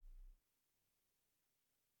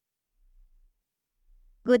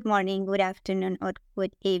Good morning, good afternoon, or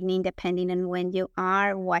good evening, depending on when you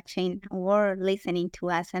are watching or listening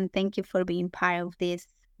to us. And thank you for being part of this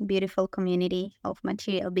beautiful community of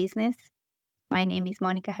material business. My name is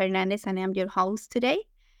Monica Hernandez, and I'm your host today.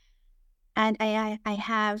 And I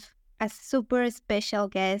have a super special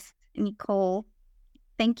guest, Nicole.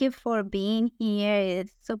 Thank you for being here.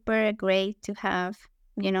 It's super great to have,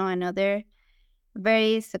 another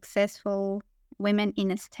very successful women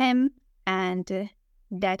in STEM and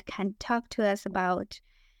that can talk to us about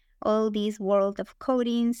all these world of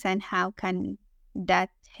codings and how can that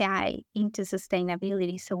tie into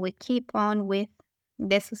sustainability. So we keep on with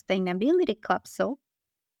the sustainability capsule,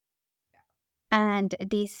 and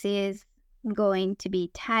this is going to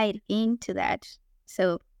be tied into that.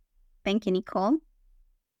 So thank you, Nicole.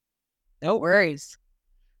 No worries.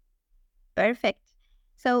 Perfect.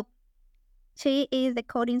 So she is the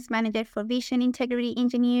codings manager for Vision Integrity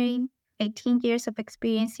Engineering, 18 years of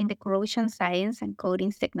experience in the corrosion science and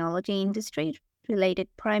coatings technology industry, related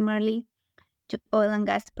primarily to oil and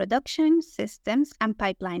gas production, systems, and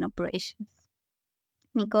pipeline operations.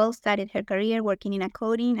 Nicole started her career working in a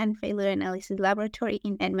coding and failure analysis laboratory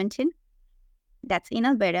in Edmonton. That's in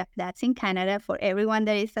Alberta, that's in Canada for everyone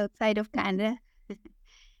that is outside of Canada.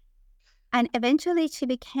 And eventually she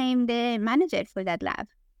became the manager for that lab,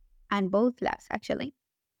 and both labs actually.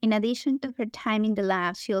 In addition to her time in the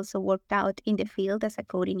lab, she also worked out in the field as a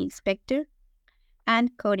coding inspector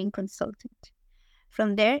and coding consultant.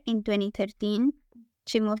 From there, in 2013,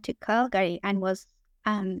 she moved to Calgary and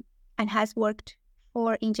has worked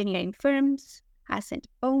for engineering firms, asset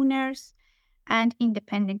owners, and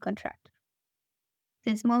independent contractors.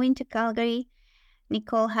 Since moving to Calgary,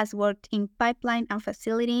 Nicole has worked in pipeline and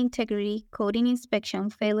facility integrity, coding inspection,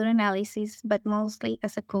 failure analysis, but mostly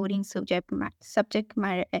as a coding subject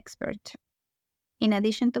matter expert. In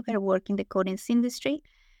addition to her work in the codings industry,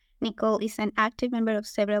 Nicole is an active member of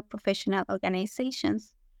several professional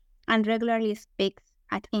organizations and regularly speaks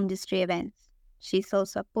at industry events. She's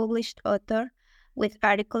also a published author with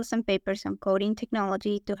articles and papers on coding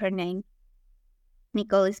technology to her name.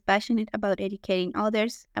 Nicole is passionate about educating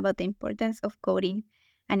others about the importance of coding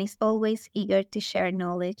and is always eager to share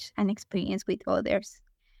knowledge and experience with others.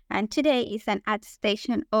 And today is an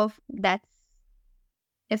attestation of that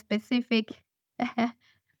specific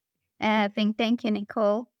thing. Thank you,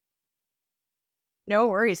 Nicole. No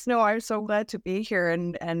worries. No, I'm so glad to be here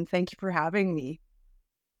and thank you for having me.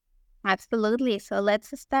 Absolutely. So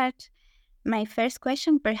let's start. My first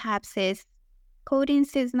question perhaps is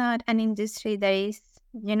codings is not an industry that is,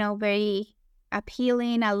 very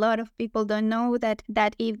appealing. A lot of people don't know that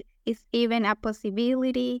is even a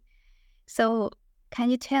possibility. So can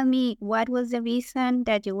you tell me what was the reason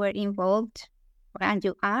that you were involved and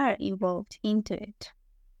you are involved into it?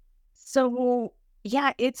 So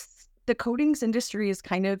yeah, it's the coatings industry is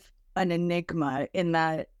kind of an enigma in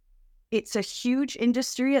that it's a huge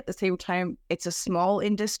industry. At the same time, it's a small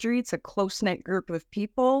industry. It's a close-knit group of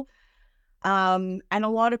people. And a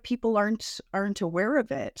lot of people aren't aware of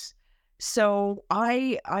it. So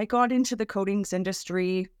I got into the coatings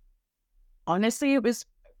industry. Honestly, it was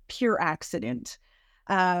pure accident.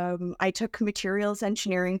 I took materials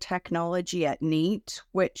engineering technology at NEAT,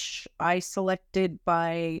 which I selected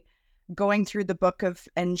by going through the book of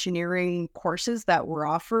engineering courses that were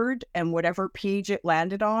offered and whatever page it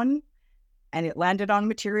landed on, and it landed on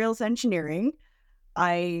materials engineering.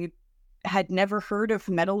 I had never heard of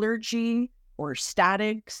metallurgy or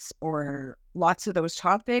statics or lots of those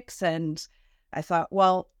topics. And I thought,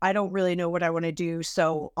 well, I don't really know what I want to do,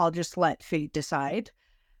 so I'll just let fate decide.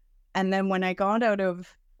 And then when I got out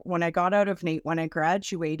of NATE, when I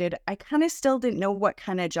graduated, I kind of still didn't know what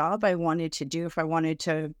kind of job I wanted to do, if I wanted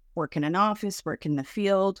to work in an office, work in the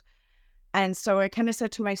field. And so I kind of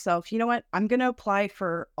said to myself, you know what, I'm going to apply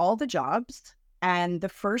for all the jobs. And the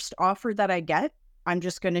first offer that I get, I'm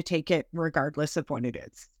just going to take it regardless of what it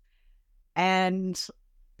is. And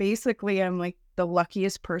basically, I'm like the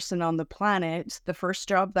luckiest person on the planet. The first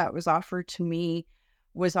job that was offered to me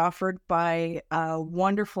was offered by a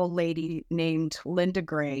wonderful lady named Linda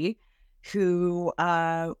Gray, who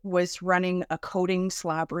was running a coatings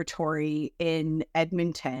laboratory in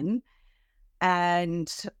Edmonton.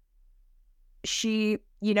 And she,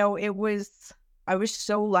 I was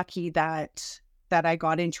so lucky that I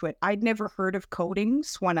got into it. I'd never heard of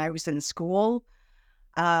coatings when I was in school.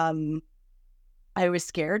 Um, I was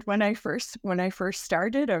scared when I first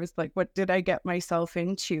started. I was like, what did I get myself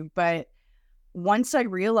into? But once I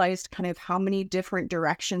realized kind of how many different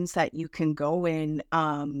directions that you can go in,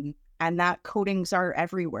 and that coatings are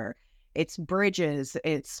everywhere. it's bridges,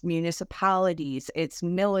 it's municipalities, it's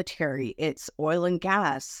military, it's oil and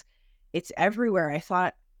gas, it's everywhere. I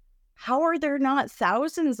thought, how are there not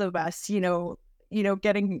thousands of us,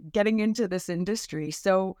 getting into this industry?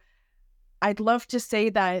 So I'd love to say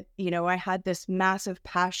that, I had this massive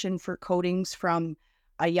passion for coatings from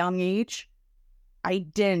a young age. I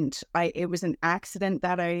didn't. It was an accident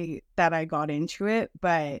that I got into it,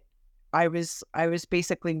 but I was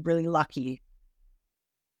basically really lucky.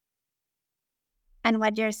 And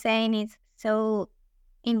what you're saying is so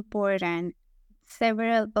important.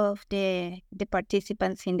 Several of the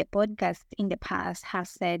participants in the podcast in the past have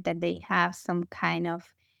said that they have some kind of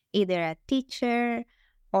either a teacher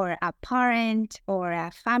or a parent or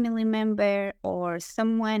a family member or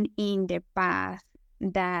someone in their past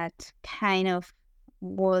that kind of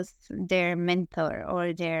was their mentor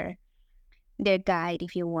or their guide,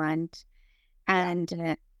 if you want,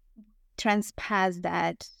 and transpass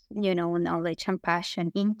that, knowledge and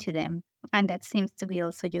passion into them. And that seems to be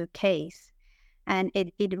also your case. And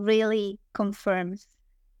it really confirms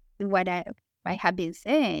what I have been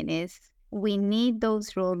saying is we need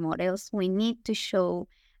those role models. We need to show,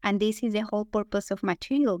 and this is the whole purpose of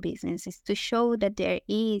material business, is to show that there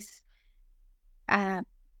is,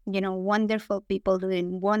 wonderful people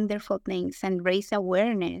doing wonderful things and raise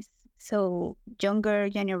awareness. So younger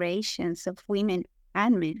generations of women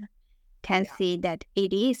and men can see that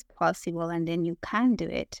it is possible, and then you can do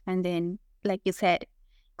it. And then, like you said,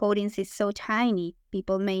 coatings is so tiny,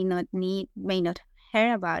 people may not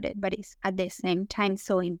hear about it, but it's at the same time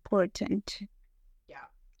so important. Yeah.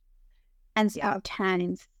 And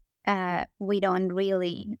sometimes we don't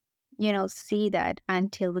really, see that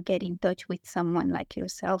until we get in touch with someone like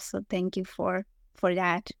yourself. So thank you for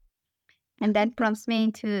that. And that prompts me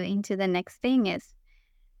into the next thing is,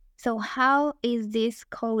 so how is this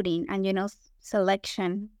coating and,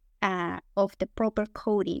 selection of the proper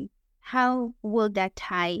coating, how will that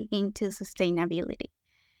tie into sustainability?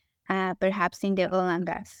 Perhaps in the oil and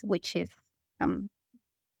gas, which is an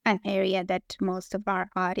area that most of our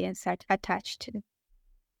audience are attached to.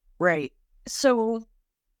 Right. So,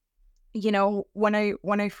 when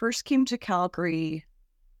I first came to Calgary,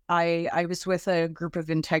 I was with a group of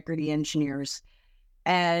integrity engineers,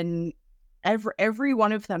 and every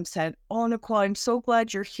one of them said, "Oh, Nicole, I'm so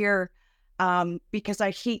glad you're here, because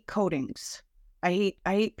I hate coatings. I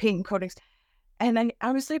hate paint coatings." And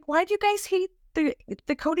I was like, "Why do you guys hate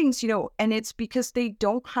the coatings?" And it's because they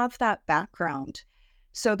don't have that background.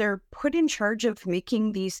 So they're put in charge of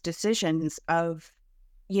making these decisions of,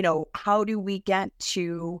 how do we get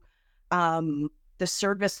to the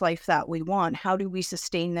service life that we want? How do we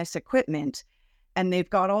sustain this equipment? And they've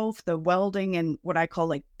got all of the welding and what I call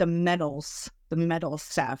like the metal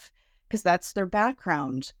stuff, because that's their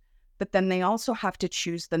background. But then they also have to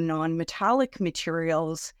choose the non-metallic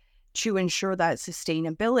materials to ensure that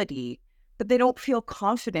sustainability, but they don't feel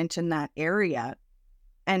confident in that area.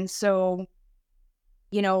 And so,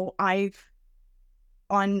 I've,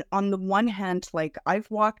 on the one hand, like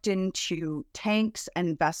I've walked into tanks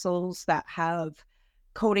and vessels that have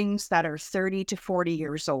coatings that are 30 to 40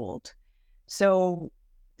 years old. So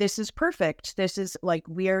this is perfect. This is like,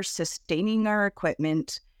 we are sustaining our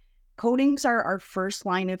equipment. Coatings are our first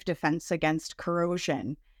line of defense against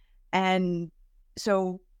corrosion. And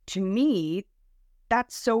so to me,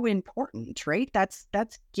 that's so important, right? That's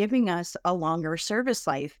giving us a longer service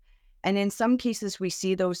life. And in some cases, we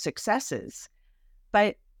see those successes.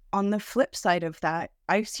 But on the flip side of that,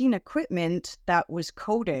 I've seen equipment that was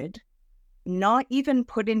coated, not even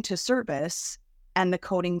put into service, and the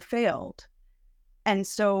coating failed. And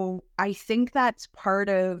so I think that's part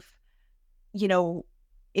of,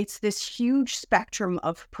 it's this huge spectrum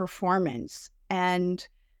of performance. And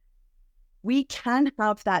we can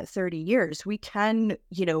have that 30 years. We can,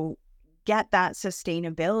 get that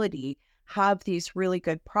sustainability, have these really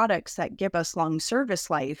good products that give us long service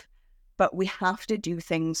life, but we have to do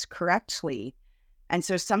things correctly. And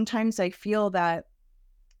so sometimes I feel that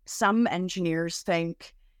some engineers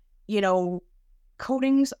think,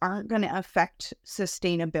 coatings aren't going to affect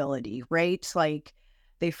sustainability, right? Like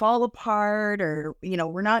they fall apart, or,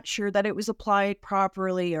 we're not sure that it was applied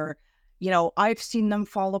properly, or, I've seen them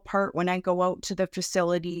fall apart when I go out to the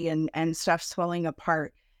facility and stuff's falling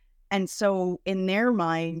apart. And so in their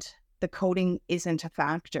mind, the coating isn't a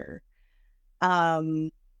factor.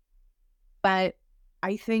 But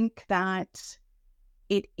I think that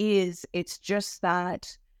it is. It's just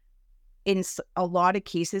that in a lot of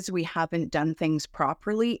cases, we haven't done things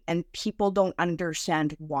properly, and people don't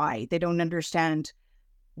understand why. They don't understand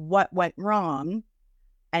what went wrong.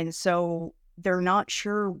 And so they're not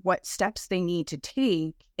sure what steps they need to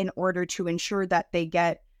take in order to ensure that they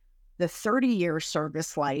get the 30-year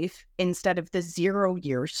service life instead of the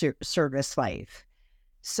 0-year service life.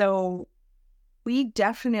 So we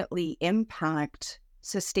definitely impact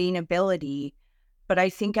sustainability, but I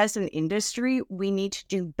think as an industry, we need to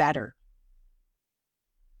do better,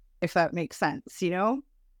 if that makes sense, you know?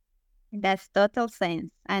 That's total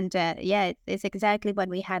sense. And yeah, it's exactly what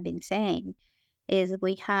we have been saying is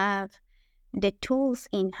we have the tools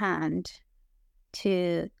in hand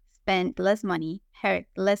to spend less money, hurt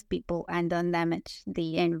less people, and don't damage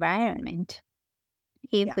the environment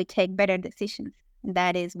if Yeah. we take better decisions.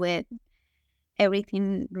 That is what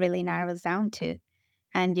everything really narrows down to.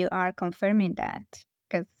 And you are confirming that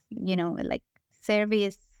because, like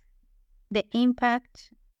service, the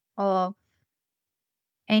impact of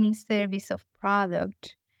any service of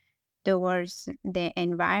product towards the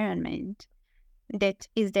environment that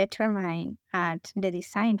is determined at the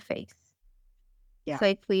design phase. Yeah. So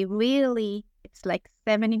if we really, it's like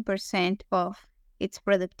 70% of its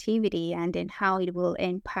productivity and then how it will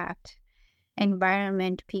impact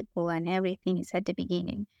environment, people, and everything is at the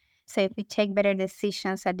beginning. So if we take better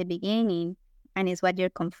decisions at the beginning, and it's what you're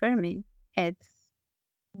confirming,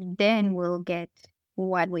 then we'll get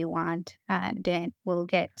what we want, and then we'll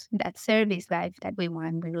get that service life that we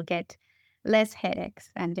want. We will get less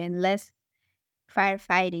headaches and then less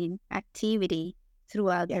firefighting activity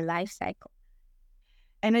throughout the life cycle.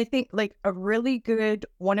 And I think like a really good,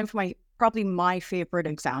 one of probably my favorite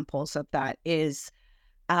examples of that is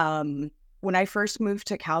when I first moved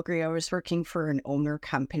to Calgary, I was working for an owner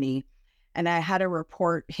company, and I had a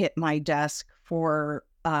report hit my desk for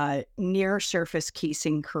near surface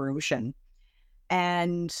casing corrosion.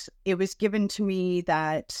 And it was given to me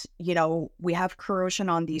that, we have corrosion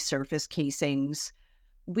on these surface casings.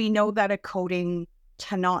 We know that a coating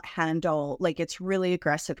cannot handle, like, it's really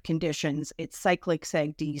aggressive conditions. It's cyclic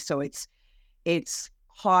seg-D, so it's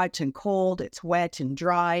hot and cold, it's wet and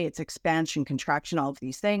dry, it's expansion, contraction, all of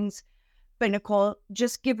these things. But Nicole,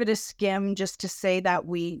 just give it a skim just to say that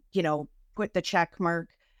we, put the check mark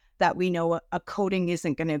that we know a coating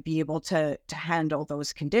isn't going to be able to handle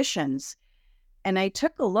those conditions. And I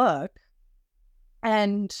took a look,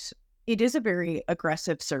 and it is a very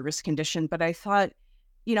aggressive service condition, but I thought,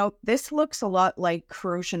 this looks a lot like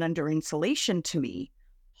corrosion under insulation to me.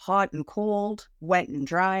 Hot and cold, wet and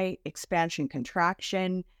dry, expansion,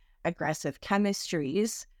 contraction, aggressive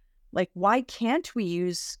chemistries. Like, why can't we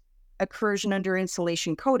use a corrosion under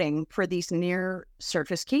insulation coating for these near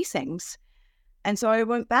surface casings? And so I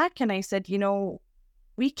went back and I said,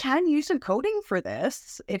 we can use a coating for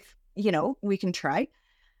this if, we can try.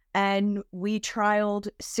 And we trialed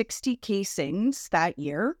 60 casings that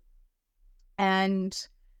year and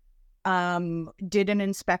did an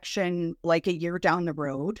inspection like a year down the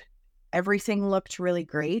road. Everything looked really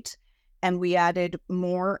great. And we added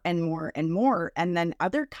more and more and more. And then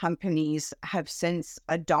other companies have since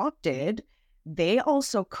adopted, they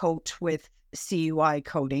also coat with CUI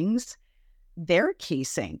coatings, their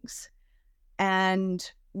casings. And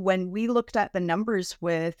when we looked at the numbers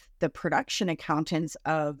with the production accountants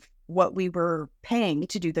of what we were paying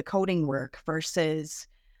to do the coating work versus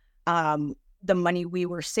the money we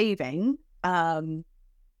were saving,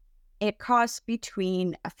 it costs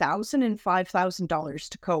between $1,000 and $5,000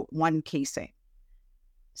 to coat one casing.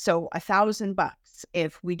 So $1,000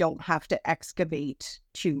 if we don't have to excavate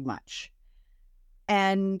too much.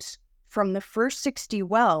 And from the first 60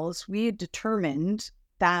 wells, we had determined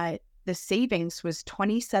that the savings was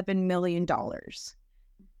 $27 million,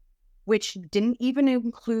 which didn't even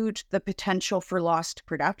include the potential for lost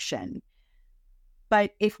production.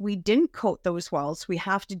 But if we didn't coat those wells, we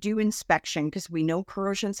have to do inspection because we know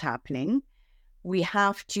corrosion's happening. We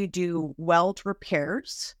have to do weld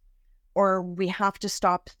repairs, or we have to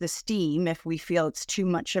stop the steam if we feel it's too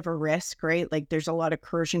much of a risk, right? Like there's a lot of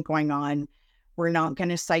corrosion going on. We're not going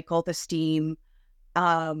to cycle the steam.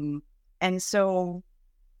 And so,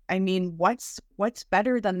 I mean, what's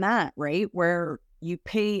better than that, right? Where you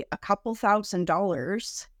pay a couple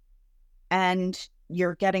 $1,000 and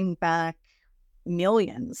you're getting back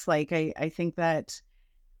millions. Like I think that,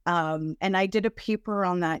 and I did a paper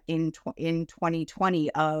on that in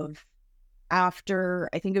 2020 of after,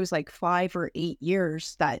 I think it was like 5 or 8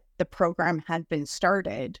 years that the program had been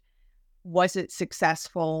started. Was it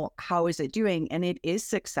successful? How is it doing? And it is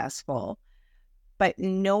successful, but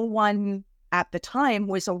no one at the time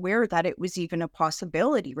was aware that it was even a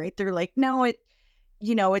possibility, right? They're like, no,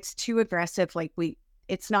 it's too aggressive. Like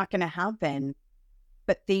it's not going to happen.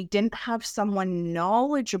 But they didn't have someone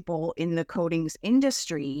knowledgeable in the coatings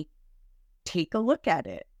industry take a look at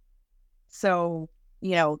it. So,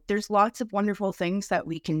 there's lots of wonderful things that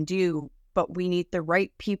we can do, but we need the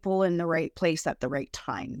right people in the right place at the right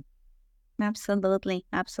time. Absolutely.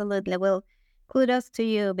 Absolutely. Well, kudos to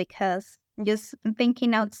you because just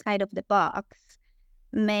thinking outside of the box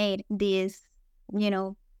made this, you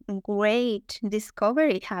know, great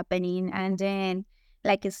discovery happening. And then,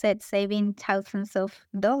 like you said, saving thousands of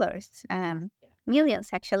dollars, millions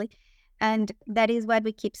actually. And that is what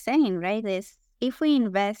we keep saying, right? Is if we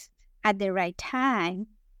invest at the right time,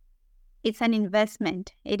 it's an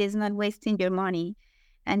investment. It is not wasting your money.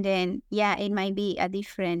 And then, yeah, it might be a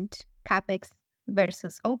different capex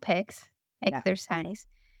versus opex Yeah. exercise,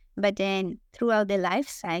 but then throughout the life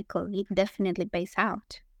cycle, it definitely pays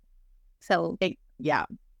out. So, Yeah,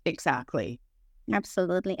 exactly.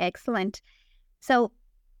 absolutely excellent. So,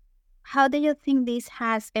 how do you think this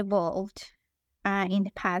has evolved in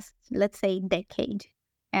the past, let's say, decade,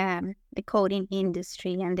 the coding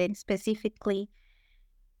industry, and then specifically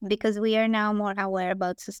because we are now more aware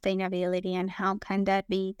about sustainability and how can that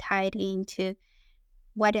be tied into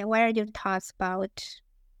what are your thoughts about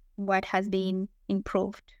what has been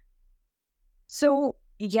improved? So,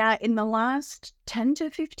 yeah, in the last 10 to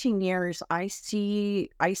 15 years, I see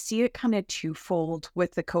it kind of twofold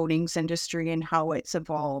with the coatings industry and how it's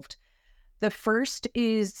evolved. The first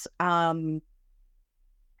is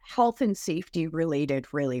health and safety related,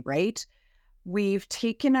 really, right? We've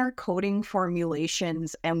taken our coating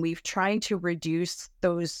formulations and we've tried to reduce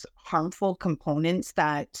those harmful components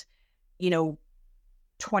that, you know,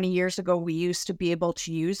 20 years ago we used to be able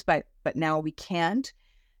to use, but now we can't.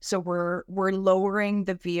 So we're lowering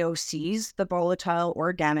the VOCs, the volatile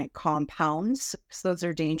organic compounds. So those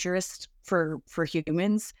are dangerous for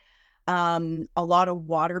humans. A lot of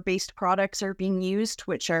water-based products are being used,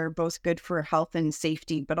 which are both good for health and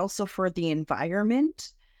safety, but also for the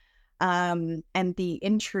environment. And the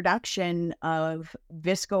introduction of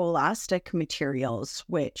viscoelastic materials,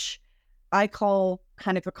 which I call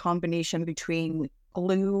kind of a combination between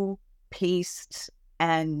glue, paste,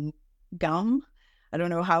 and gum. I don't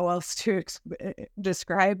know how else to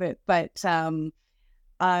describe it, but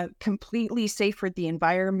completely safe for the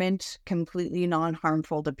environment, completely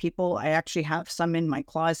non-harmful to people. I actually have some in my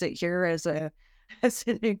closet here as as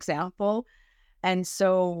an example. And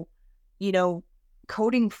so, you know,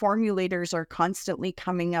 coding formulators are constantly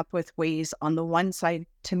coming up with ways on the one side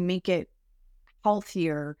to make it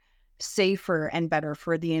healthier, safer, and better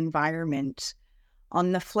for the environment.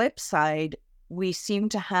 On the flip side, we seem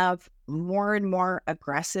to have more and more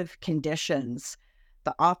aggressive conditions.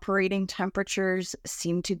 The operating temperatures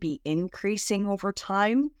seem to be increasing over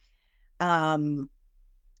time. Um,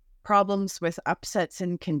 Problems with upsets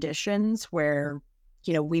in conditions where,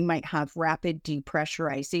 we might have rapid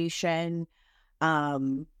depressurization.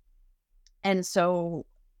 Um, and so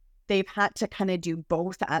they've had to kind of do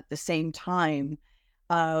both at the same time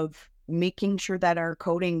of making sure that our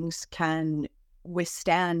coatings can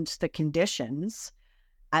withstand the conditions,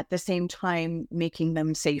 at the same time making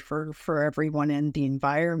them safer for everyone in the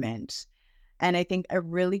environment. And I think a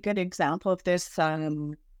really good example of this,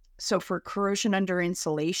 so for corrosion under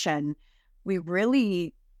insulation, we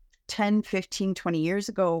really 10, 15, 20 years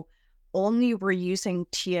ago only were using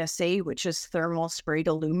TSA, which is thermal sprayed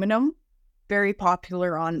aluminum, very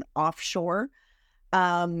popular on offshore.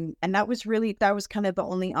 And that was kind of the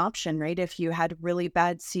only option, right? If you had really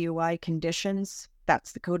bad COI conditions,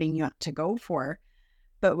 that's the coating you have to go for.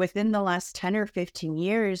 But within the last 10 or 15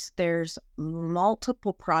 years, there's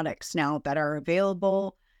multiple products now that are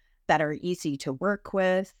available, that are easy to work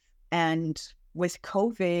with. And with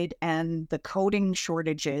COVID and the coating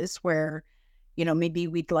shortages where, maybe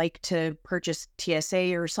we'd like to purchase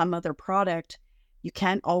TSA or some other product, you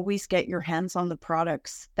can't always get your hands on the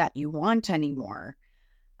products that you want anymore.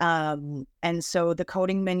 And so the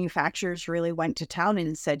coating manufacturers really went to town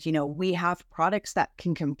and said, we have products that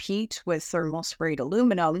can compete with thermal sprayed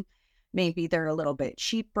aluminum. Maybe they're a little bit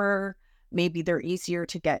cheaper. Maybe they're easier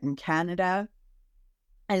to get in Canada.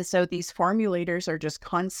 And so these formulators are just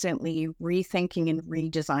constantly rethinking and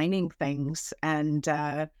redesigning things. And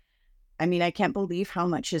I can't believe how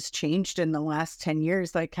much has changed in the last 10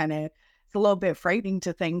 years. It's a little bit frightening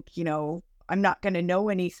to think, I'm not going to know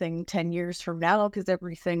anything 10 years from now because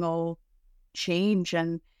everything will change.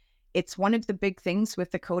 And it's one of the big things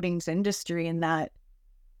with the coatings industry in that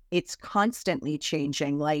it's constantly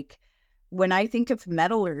changing. Like when I think of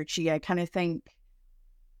metallurgy, I kind of think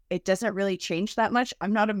it doesn't really change that much.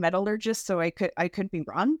 I'm not a metallurgist, so I could be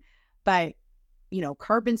wrong, but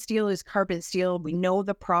carbon steel is carbon steel. We know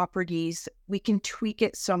the properties. We can tweak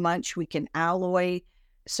it so much. We can alloy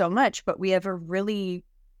so much, but we have a really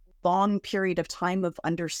long period of time of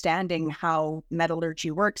understanding how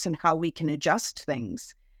metallurgy works and how we can adjust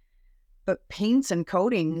things. But paints and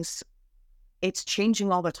coatings, it's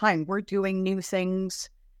changing all the time. We're doing new things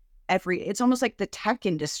it's almost like the tech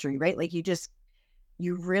industry, right? Like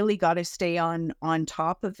you really got to stay on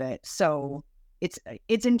top of it. So it's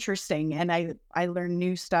interesting, and I learn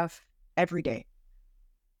new stuff every day.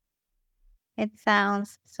 It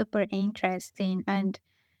sounds super interesting, and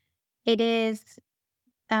it is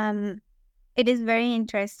it is very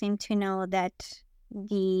interesting to know that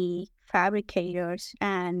the fabricators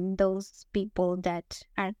and those people that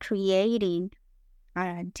are creating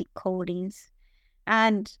the coatings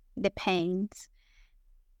and the paints,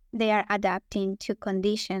 they are adapting to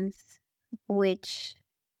conditions, which,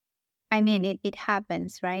 I mean, it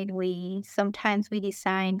happens, right? Sometimes we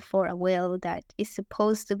design for a well that is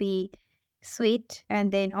supposed to be sweet,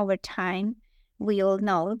 and then over time, we all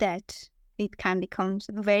know that it can become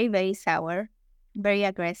very, very sour, very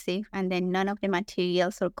aggressive, and then none of the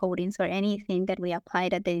materials or coatings or anything that we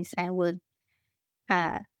applied at the design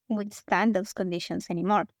uh, would stand those conditions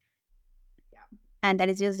anymore. Yeah. And that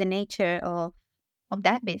is just the nature of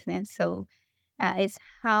that business. So it's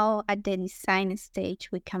how at the design stage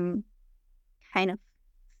we can kind of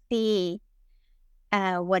see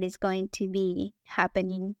what is going to be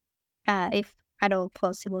happening, if at all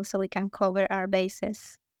possible, so we can cover our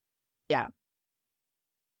bases. Yeah.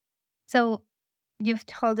 So you've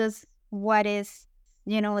told us what is,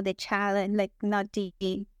 the challenge, like not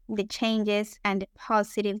the changes and the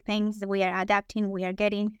positive things that we are adapting, we are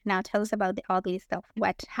getting. Now tell us about the ugly stuff.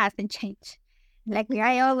 What hasn't changed? Like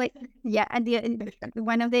I always, yeah, and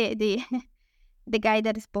one of the the guy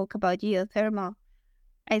that spoke about geothermal,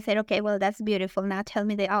 I said, okay, well, that's beautiful. Now tell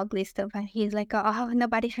me the ugly stuff. And he's like, oh,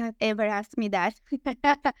 nobody has ever asked me that.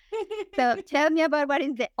 So tell me about what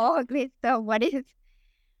is the ugly stuff. What is,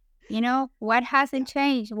 what hasn't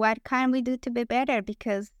changed? What can we do to be better?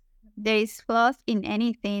 Because there is flaws in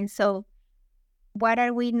anything. So what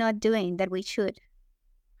are we not doing that we should?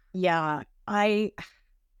 Yeah.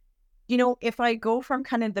 If I go from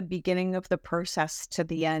kind of the beginning of the process to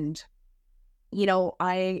the end,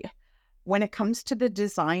 when it comes to the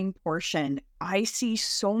design portion, I see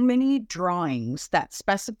so many drawings that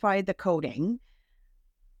specify the coating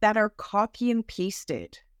that are copy and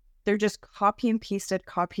pasted. They're just copy and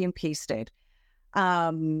pasted.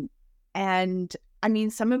 And I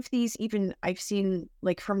mean, some of these even I've seen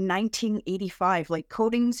like from 1985, like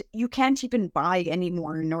coatings you can't even buy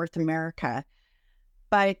anymore in North America.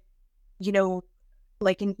 But,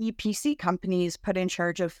 like an EPC company is put in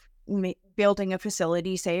charge of building a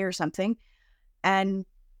facility, say, or something, and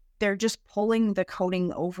they're just pulling the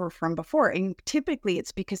coating over from before. And typically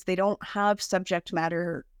it's because they don't have subject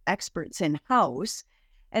matter experts in-house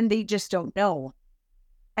and they just don't know.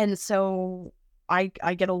 And so I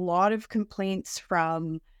get a lot of complaints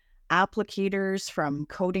from applicators, from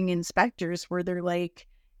coating inspectors, where they're like,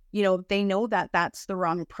 they know that that's the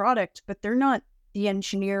wrong product, but they're not the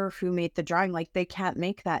engineer who made the drawing. Like, they can't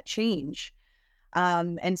make that change.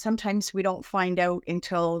 And sometimes we don't find out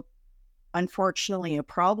until, unfortunately, a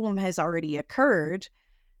problem has already occurred.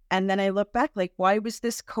 And then I look back like, why was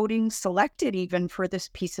this coating selected even for this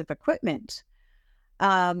piece of equipment?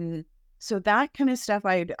 So that kind of stuff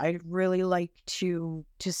I'd really like to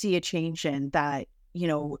see a change in, that,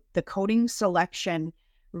 the coating selection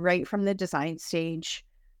right from the design stage,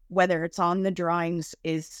 whether it's on the drawings,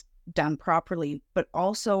 is done properly, but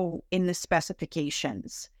also in the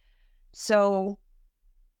specifications. So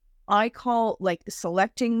I call like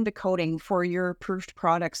selecting the coating for your approved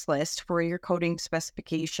products list for your coating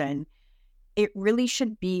specification. It really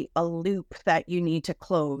should be a loop that you need to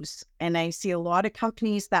close. And I see a lot of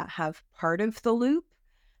companies that have part of the loop,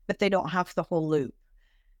 but they don't have the whole loop.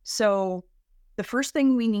 So the first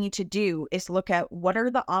thing we need to do is look at what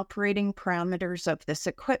are the operating parameters of this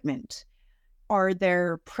equipment. Are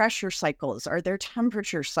there pressure cycles? Are there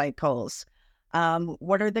temperature cycles?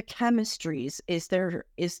 What are the chemistries? Is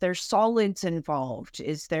there solids involved?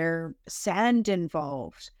 Is there sand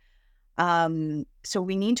involved? So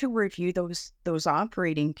we need to review those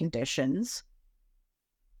operating conditions.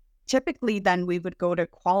 Typically, then we would go to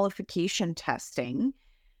qualification testing.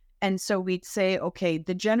 And so we'd say, okay,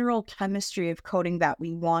 the general chemistry of coating that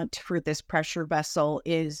we want for this pressure vessel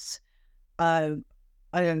is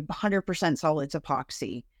 100% solids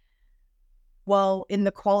epoxy. Well, in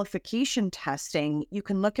the qualification testing, you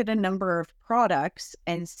can look at a number of products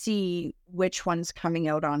and see which one's coming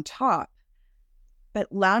out on top.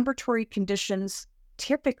 But laboratory conditions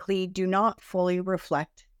typically do not fully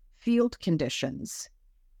reflect field conditions.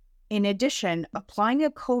 In addition, applying a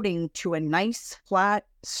coating to a nice, flat,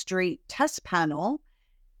 straight test panel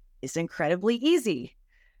is incredibly easy.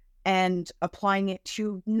 And applying it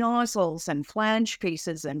to nozzles and flange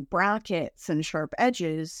faces and brackets and sharp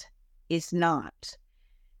edges is not.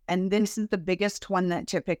 And this is the biggest one that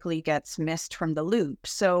typically gets missed from the loop.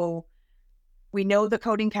 So we know the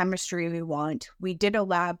coating chemistry we want. We did a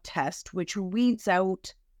lab test, which weeds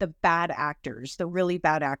out the bad actors, the really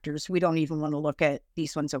bad actors. We don't even want to look at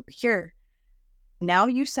these ones over here. Now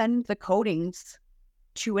you send the coatings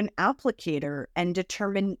to an applicator and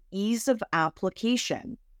determine ease of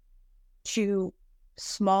application to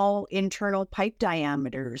small internal pipe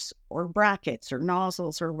diameters or brackets or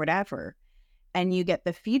nozzles or whatever. And you get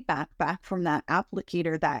the feedback back from that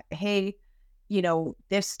applicator that, hey,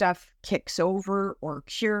 this stuff kicks over or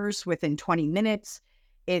cures within 20 minutes.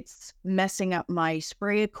 It's messing up my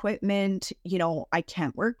spray equipment. I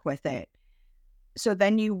can't work with it. So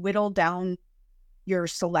then you whittle down your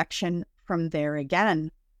selection from there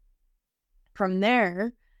again. From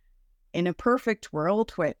there, in a perfect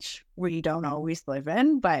world, which we don't always live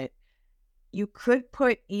in, but you could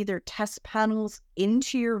put either test panels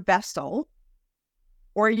into your vessel,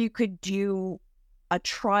 or you could do a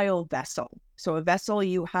trial vessel. So a vessel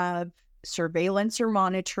you have surveillance or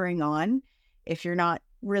monitoring on. If you're not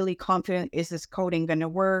really confident, is this coating going to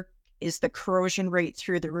work? Is the corrosion rate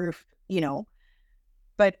through the roof?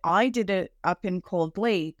 But I did it up in Cold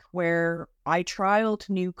Lake where I trialed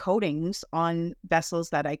new coatings on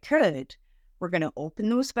vessels that I could. We're going to open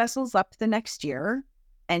those vessels up the next year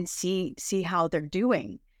and see how they're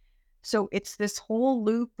doing. So it's this whole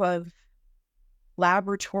loop of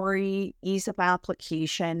laboratory, ease of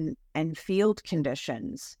application, and field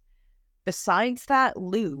conditions. Besides that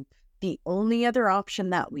loop, the only other option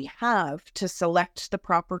that we have to select the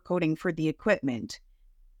proper coating for the equipment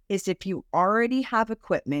is if you already have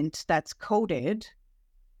equipment that's coated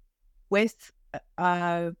with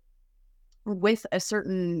a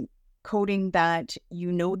certain coating that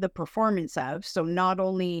the performance of. So not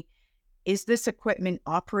only is this equipment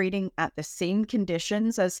operating at the same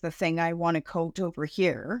conditions as the thing I want to coat over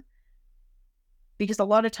here? Because a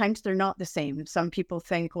lot of times they're not the same. Some people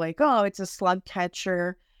think like, oh, it's a slug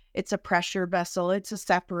catcher, it's a pressure vessel, it's a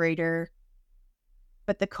separator.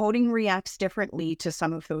 But the coating reacts differently to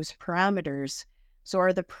some of those parameters. So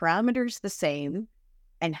are the parameters the same?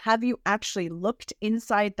 And have you actually looked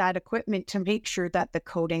inside that equipment to make sure that the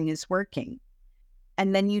coating is working?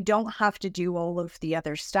 And then you don't have to do all of the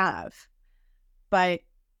other stuff. But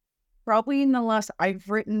probably in the last, I've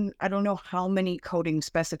written, I don't know how many coating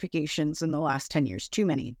specifications in the last 10 years, too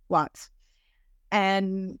many, lots.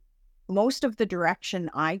 And most of the direction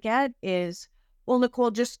I get is, well,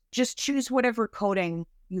 Nicole, just choose whatever coating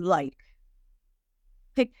you like.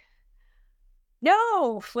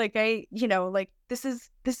 No, this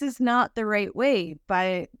is not the right way.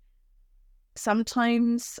 But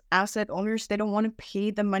sometimes asset owners, they don't want to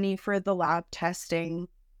pay the money for the lab testing,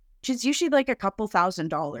 which is usually like a couple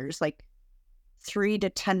 $1,000s, like $3,000 to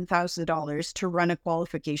 $10,000 to run a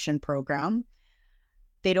qualification program.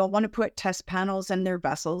 They don't want to put test panels in their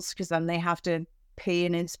vessels because then they have to pay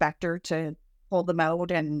an inspector to pull them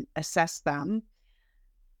out and assess them.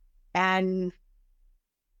 And,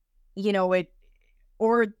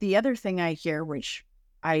 or the other thing I hear, which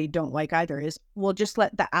I don't like either, is we'll just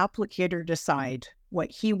let the applicator decide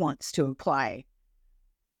what he wants to apply.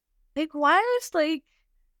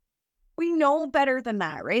 We know better than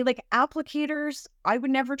that, right? Like applicators, I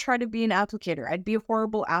would never try to be an applicator. I'd be a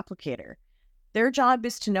horrible applicator. Their job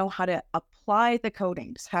is to know how to apply the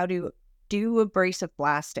coatings, how to do abrasive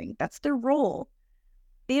blasting. That's their role.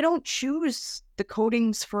 They don't choose the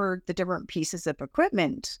coatings for the different pieces of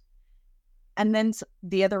equipment. And then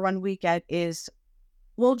the other one we get is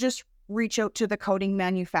we'll just reach out to the coating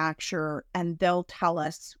manufacturer and they'll tell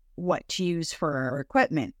us what to use for our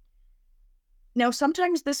equipment. Now,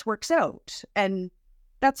 sometimes this works out and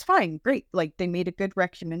that's fine. Great. Like they made a good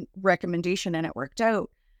recommendation and it worked out.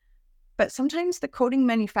 But sometimes the coating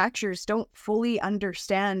manufacturers don't fully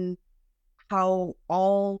understand how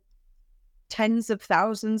all tens of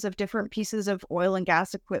thousands of different pieces of oil and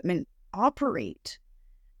gas equipment operate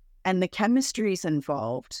and the chemistries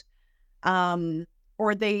involved.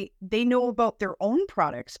 Or they know about their own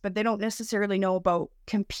products, but they don't necessarily know about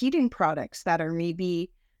competing products that are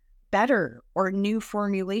maybe better or new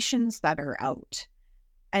formulations that are out.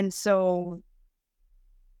 And so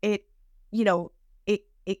it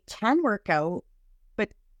can work out, but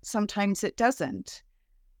sometimes it doesn't.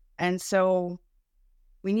 And so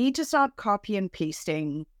we need to stop copy and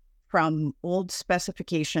pasting from old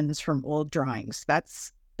specifications from old drawings.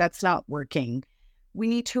 That's not working. we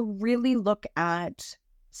need to really look at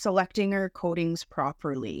selecting our coatings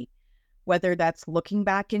properly, whether that's looking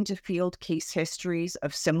back into field case histories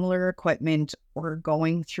of similar equipment or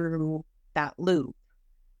going through that loop.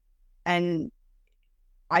 And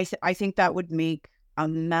I think that would make a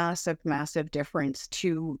massive, massive difference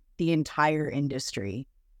to the entire industry.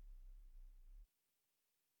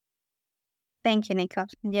 Thank you, Nico.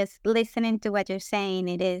 Just listening to what you're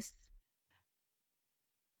saying,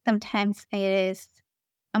 sometimes it is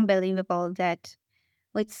unbelievable that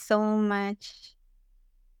with so much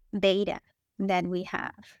data that we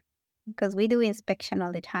have, because we do inspection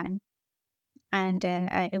all the time. And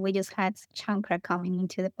we just had Shankar coming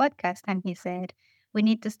into the podcast, and he said, we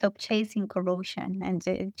need to stop chasing corrosion.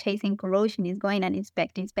 And chasing corrosion is going and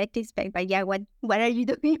inspect. But yeah, what are you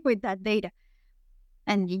doing with that data?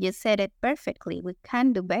 And you just said it perfectly. We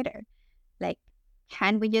can do better. Like,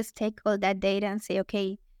 can we just take all that data and say,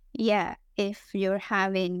 okay, yeah, if you're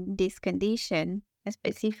having this condition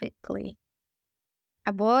specifically,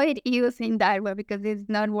 avoid using that one because it's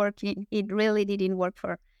not working. It really didn't work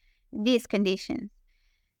for these conditions.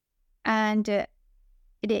 And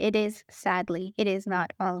it is, sadly, it is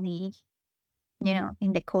not only,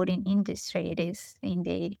 in the coating industry, it is in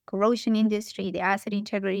the corrosion industry, the asset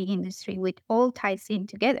integrity industry, which all ties in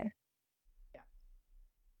together. Yeah.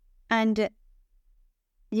 And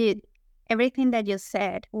everything that you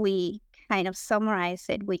said, we kind of summarize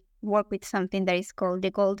it. We work with something that is called the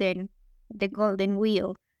golden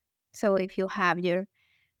wheel. So if you have your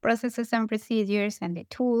processes and procedures and the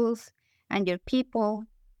tools and your people,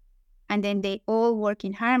 and then they all work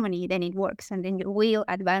in harmony, then it works, and then your wheel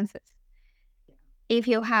advances. If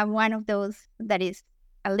you have one of those that is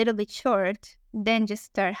a little bit short, then just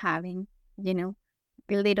start having,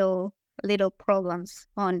 little problems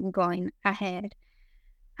on going ahead.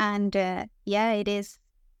 And it is,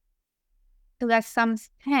 to some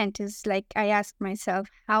extent, it's like I ask myself,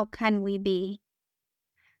 how can we be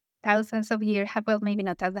thousands of years, well, maybe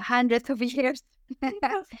not thousands, hundreds of years.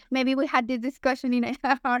 Maybe we had this discussion in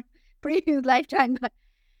our previous lifetime, but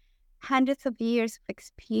hundreds of years of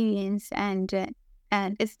experience, and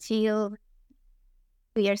still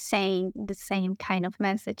we are saying the same kind of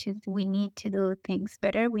messages. We need to do things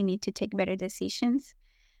better. We need to take better decisions.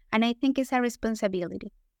 And I think it's a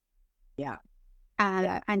responsibility. Yeah.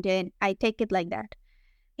 And then I take it like that.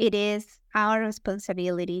 It is our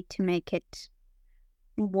responsibility to make it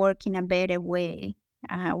work in a better way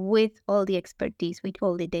with all the expertise, with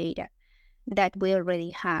all the data that we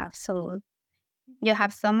already have. So you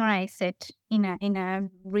have summarized it in a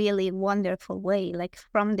really wonderful way, like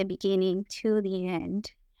from the beginning to the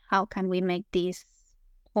end. How can we make this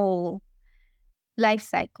whole life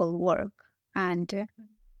cycle work? And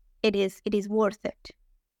it is worth it.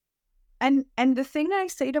 And the thing I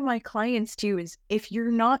say to my clients too is, if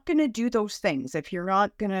you're not going to do those things, if you're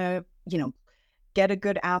not going to, get a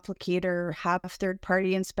good applicator, have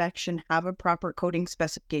third-party inspection, have a proper coating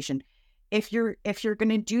specification, if you're going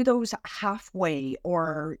to do those halfway,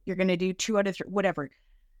 or you're going to do 2 out of 3, whatever,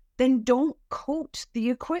 then don't coat the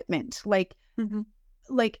equipment. Like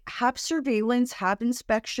have surveillance, have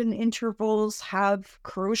inspection intervals, have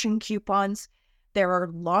corrosion coupons. There are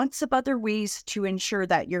lots of other ways to ensure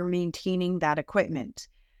that you're maintaining that equipment,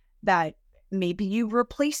 that maybe you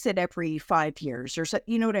replace it every 5 years or so,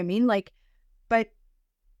 you know what I mean? Like, but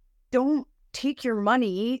don't take your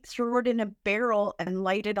money, throw it in a barrel and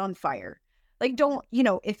light it on fire. Like, don't,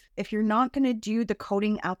 if you're not going to do the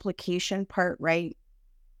coating application part right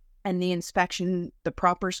and the inspection, the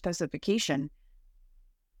proper specification,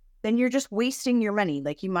 then you're just wasting your money.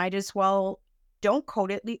 Like, you might as well don't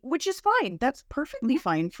coat it, which is fine. That's perfectly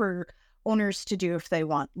fine for owners to do if they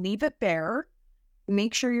want. Leave it bare.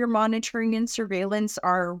 Make sure your monitoring and surveillance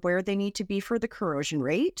are where they need to be for the corrosion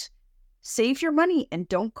rate. Save your money and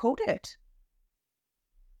don't coat it.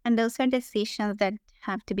 And those are decisions that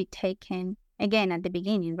have to be taken again at the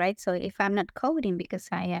beginning, right? So if I'm not coating because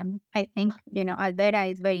I think, Alberta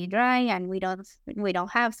is very dry and we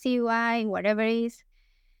don't have CUI, whatever it is,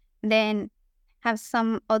 then have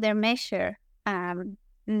some other measure, and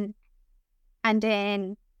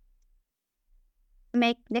then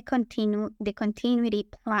make the continuity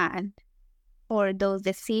plan for those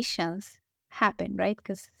decisions happen, right?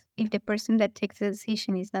 Because if the person that takes the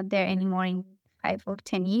decision is not there anymore in 5 or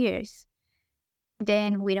 10 years,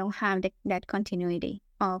 then we don't have that continuity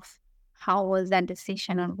of how was that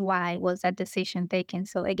decision or why was that decision taken.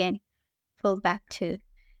 So again, fall back to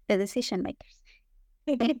the decision makers.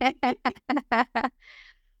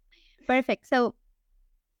 Perfect. So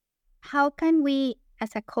how can we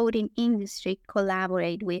as a coating industry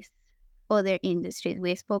collaborate with other industries.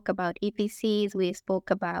 We spoke about EPCs, we spoke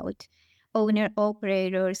about owner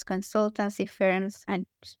operators, consultancy firms, and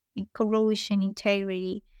corrosion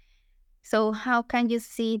integrity. So how can you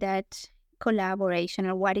see that collaboration,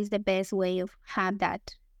 or what is the best way of have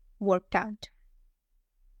that worked out?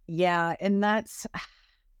 Yeah, and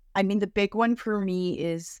I mean, the big one for me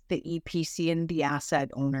is the EPC and the asset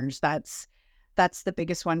owners. That's the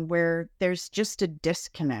biggest one, where there's just a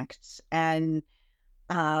disconnect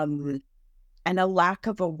um and a lack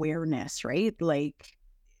of awareness, right? Like,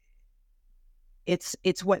 it's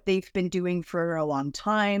what they've been doing for a long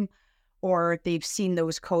time, or they've seen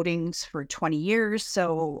those coatings for 20 years,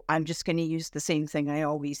 so I'm just going to use the same thing I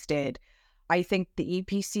always did. I think the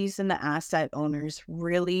EPCs and the asset owners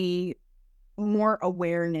really more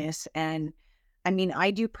awareness. And I mean,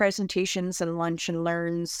 I do presentations and lunch and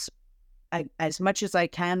learns as much as I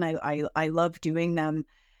can. I love doing them,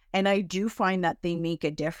 and I do find that they make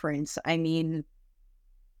a difference. I mean,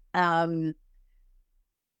 um,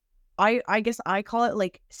 I guess I call it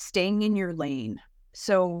like staying in your lane.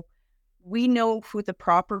 So we know who the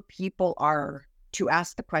proper people are to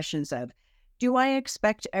ask the questions of. Do I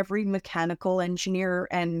expect every mechanical engineer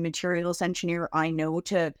and materials engineer I know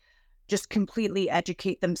to just completely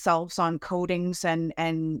educate themselves on coatings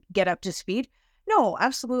and get up to speed? No,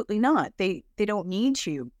 absolutely not. They don't need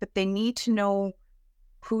to, but they need to know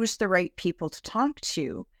who's the right people to talk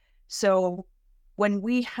to. So when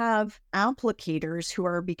we have applicators who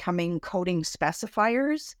are becoming coating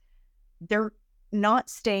specifiers, they're not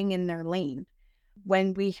staying in their lane.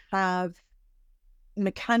 When we have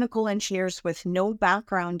mechanical engineers with no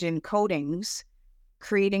background in coatings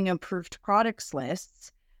creating approved products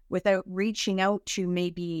lists without reaching out to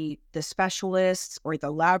maybe the specialists or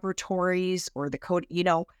the laboratories or the code,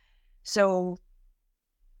 so,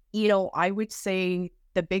 I would say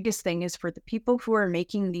the biggest thing is for the people who are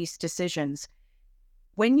making these decisions,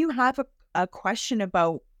 when you have a question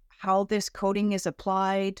about how this coating is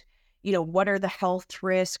applied, what are the health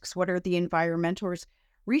risks, what are the environmental risks,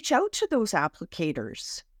 reach out to those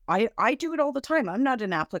applicators. I do it all the time. I'm not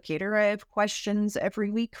an applicator. I have questions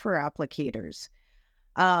every week for applicators.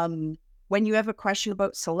 When you have a question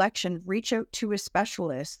about selection, reach out to a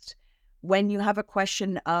specialist. When you have a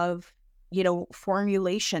question of,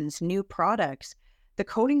 formulations, new products, the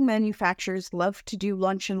coating manufacturers love to do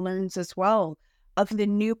lunch and learns as well of the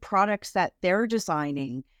new products that they're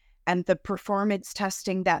designing and the performance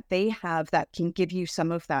testing that they have that can give you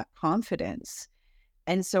some of that confidence.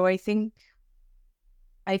 And so I think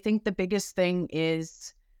the biggest thing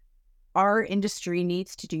is our industry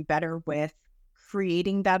needs to do better with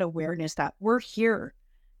creating that awareness that we're here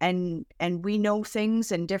and we know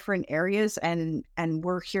things in different areas and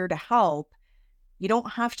we're here to help. You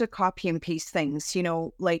don't have to copy and paste things,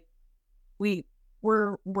 like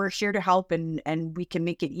we're here to help and we can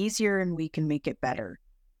make it easier and we can make it better.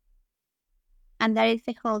 And that is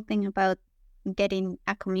the whole thing about getting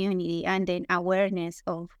a community and then awareness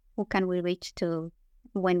of who can we reach to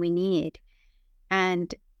when we need.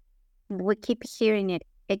 And we keep hearing it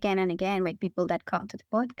again and again with people that come to the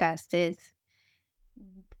podcast is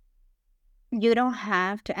you don't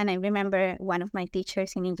have to, and I remember one of my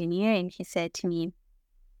teachers in engineering, he said to me,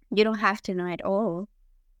 you don't have to know it all.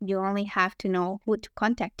 You only have to know who to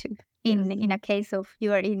contact to. In a case of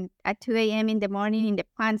you are in at 2 a.m. in the morning in the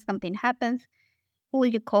plant, something happens, who will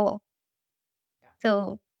you call?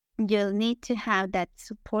 So you'll need to have that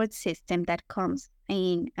support system that comes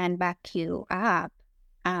in and back you up.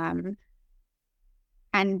 And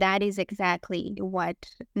that is exactly what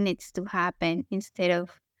needs to happen instead of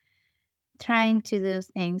trying to do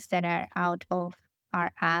things that are out of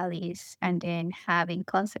our alleys and then having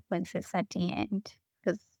consequences at the end.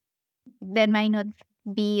 Because that might not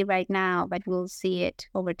be right now, but we'll see it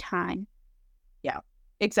over time. Yeah,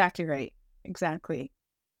 exactly right. Exactly.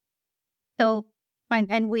 So,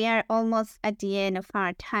 and we are almost at the end of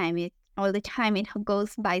our time. All the time it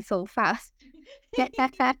goes by so fast.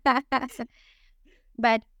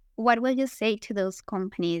 But what will you say to those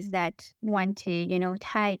companies that want to,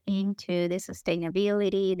 tie into the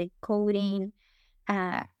sustainability, the coding,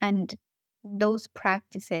 and those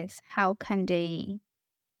practices? How can they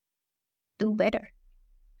do better?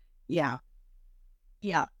 Yeah.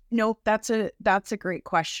 Yeah. No, that's a great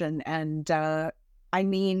question. And I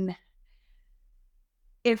mean,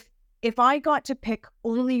 if I got to pick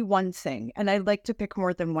only one thing, and I'd like to pick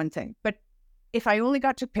more than one thing, but if I only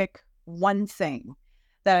got to pick one thing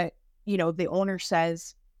that, the owner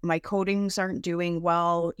says, my coatings aren't doing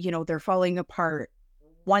well, they're falling apart,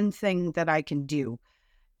 one thing that I can do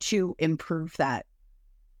to improve that,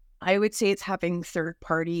 I would say it's having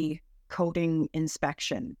third-party coating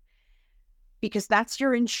inspection. because that's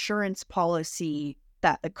your insurance policy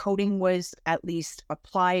that the coating was at least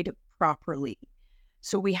applied properly.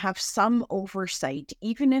 So we have some oversight,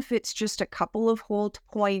 even if it's just a couple of hold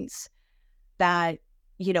points that,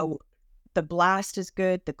 the blast is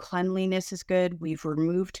good, the cleanliness is good, we've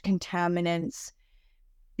removed contaminants,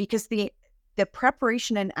 because the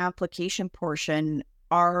preparation and application portion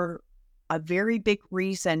are a very big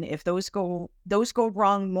reason if those go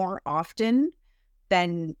wrong more often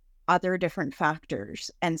than other different factors.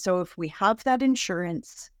 And so if we have that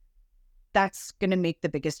insurance, that's going to make the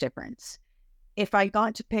biggest difference. If I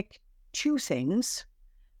got to pick two things,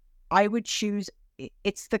 I would choose,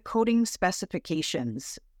 it's the coating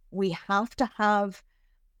specifications. We have to have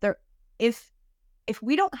if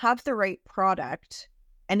we don't have the right product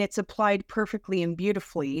and it's applied perfectly and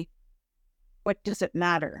beautifully, what does it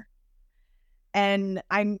matter? And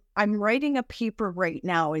I'm writing a paper right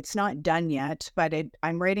now. It's not done yet, but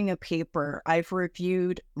I'm writing a paper. I've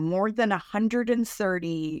reviewed more than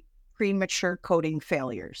 130 premature coating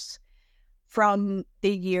failures from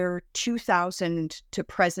the year 2000 to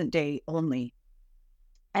present day only.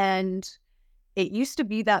 And it used to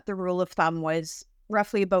be that the rule of thumb was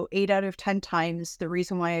roughly about 8 out of 10 times the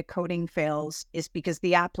reason why a coating fails is because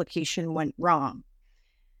the application went wrong.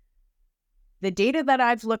 The data that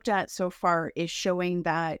I've looked at so far is showing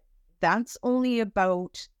that that's only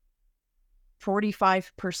about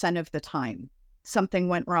 45% of the time something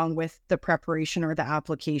went wrong with the preparation or the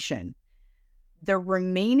application. The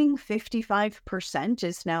remaining 55%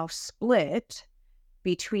 is now split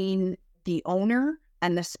between the owner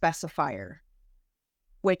and the specifier,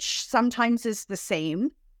 which sometimes is the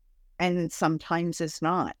same and sometimes is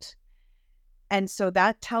not. And so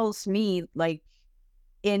that tells me, like,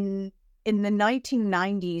 in the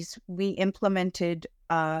 1990s, we implemented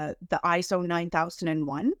the ISO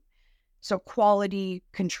 9001, so quality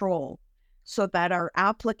control, so that our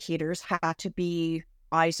applicators had to be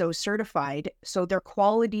ISO certified, so their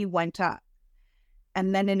quality went up.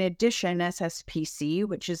 And then in addition, SSPC,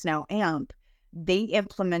 which is now AMP, they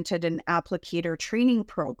implemented an applicator training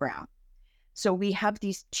program. So we have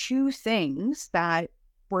these two things that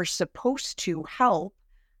were supposed to help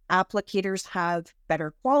applicators have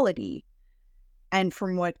better quality. And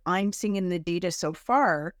from what I'm seeing in the data so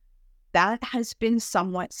far, that has been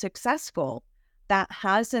somewhat successful. That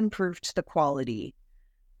has improved the quality.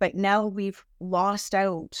 But now we've lost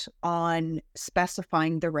out on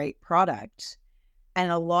specifying the right product.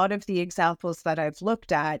 And a lot of the examples that I've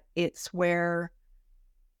looked at, it's where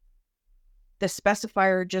the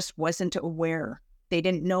specifier just wasn't aware. They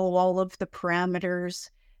didn't know all of the parameters.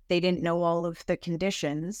 They didn't know all of the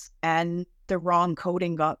conditions, and the wrong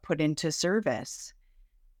coating got put into service.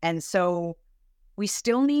 And so we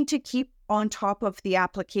still need to keep on top of the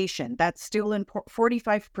application. That's still important.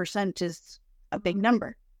 45% is a big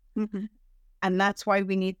number. Mm-hmm. And that's why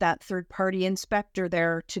we need that third-party inspector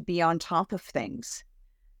there to be on top of things.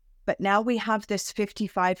 But now we have this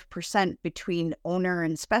 55% between owner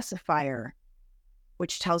and specifier,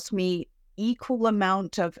 which tells me equal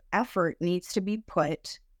amount of effort needs to be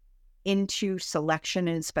put into selection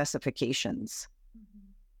and specifications.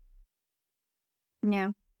 Yeah,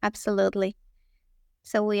 absolutely.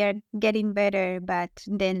 So we are getting better, but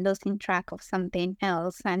then losing track of something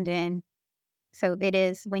else. And then, so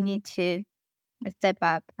we need to step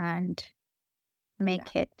up and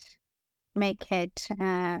make it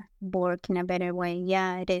work in a better way.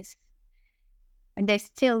 Yeah, it is. And there's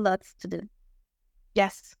still lots to do.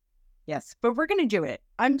 Yes, but we're going to do it.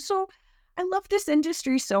 I love this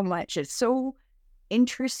industry so much. It's so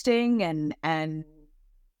interesting, and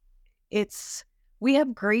we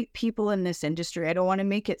have great people in this industry. I don't want to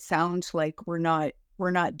make it sound like we're not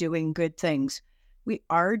doing good things. We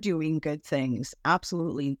are doing good things,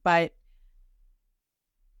 absolutely. But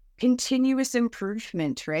continuous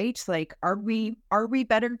improvement, right? Like, are we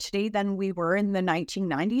better today than we were in the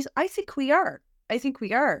 1990s? I think we are.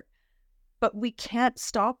 But we can't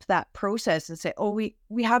stop that process and say, oh,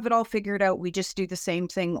 we have it all figured out. We just do the same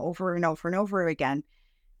thing over and over and over again.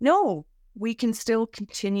 No, we can still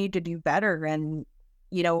continue to do better. And,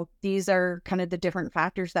 these are kind of the different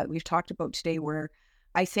factors that we've talked about today, where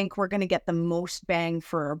I think we're going to get the most bang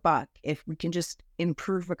for our buck if we can just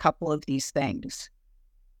improve a couple of these things.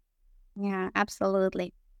 Yeah,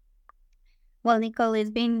 absolutely. Well, Nicole, it's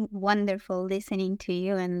been wonderful listening to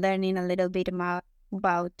you and learning a little bit about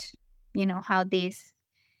how this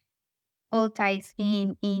all ties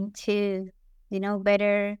into,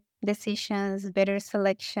 better decisions, better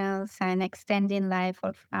selections, and extending life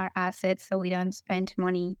of our assets so we don't spend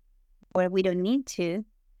money where we don't need to.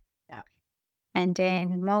 Yeah. And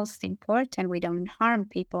then most important, we don't harm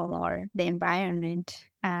people or the environment.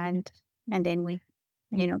 And then we,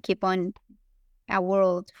 keep on a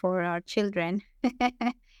world for our children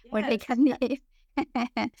where they Yes. can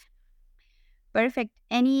live. Perfect.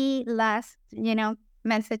 Any last,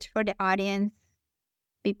 message for the audience,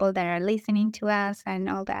 people that are listening to us and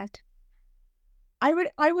all that?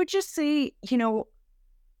 I would just say,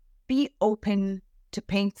 be open to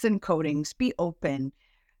paints and coatings. Be open.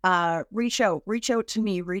 Reach out to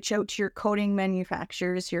me. Reach out to your coating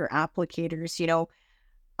manufacturers, your applicators.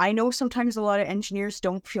 I know sometimes a lot of engineers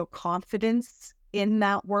don't feel confidence in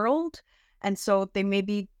that world, and so they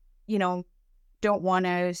maybe, don't want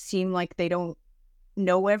to seem like they don't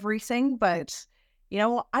know everything. But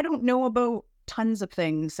I don't know about tons of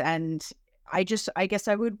things, and I guess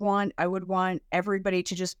I would want everybody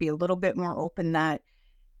to just be a little bit more open that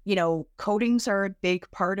coatings are a big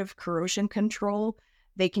part of corrosion control.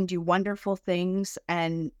 They can do wonderful things.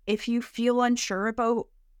 And if you feel unsure about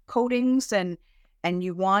coatings and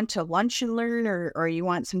you want to lunch and learn, or you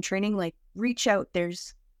want some training, like, reach out.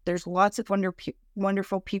 There's lots of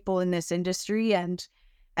wonderful people in this industry, and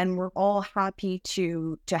we're all happy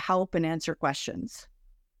to help and answer questions.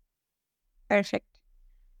 Perfect.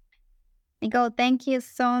 Nicole, thank you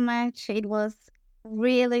so much. It was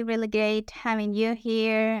really, really great having you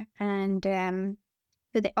here. And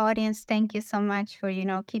to the audience, thank you so much for,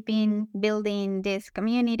 keeping building this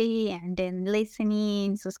community and then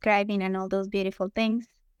listening, subscribing, and all those beautiful things.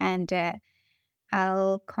 And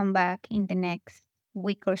I'll come back in the next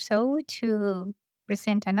week or so to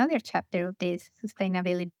present another chapter of this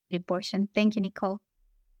sustainability portion. Thank you, Nicole.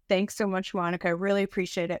 Thanks so much, Monica. I really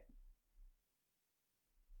appreciate it.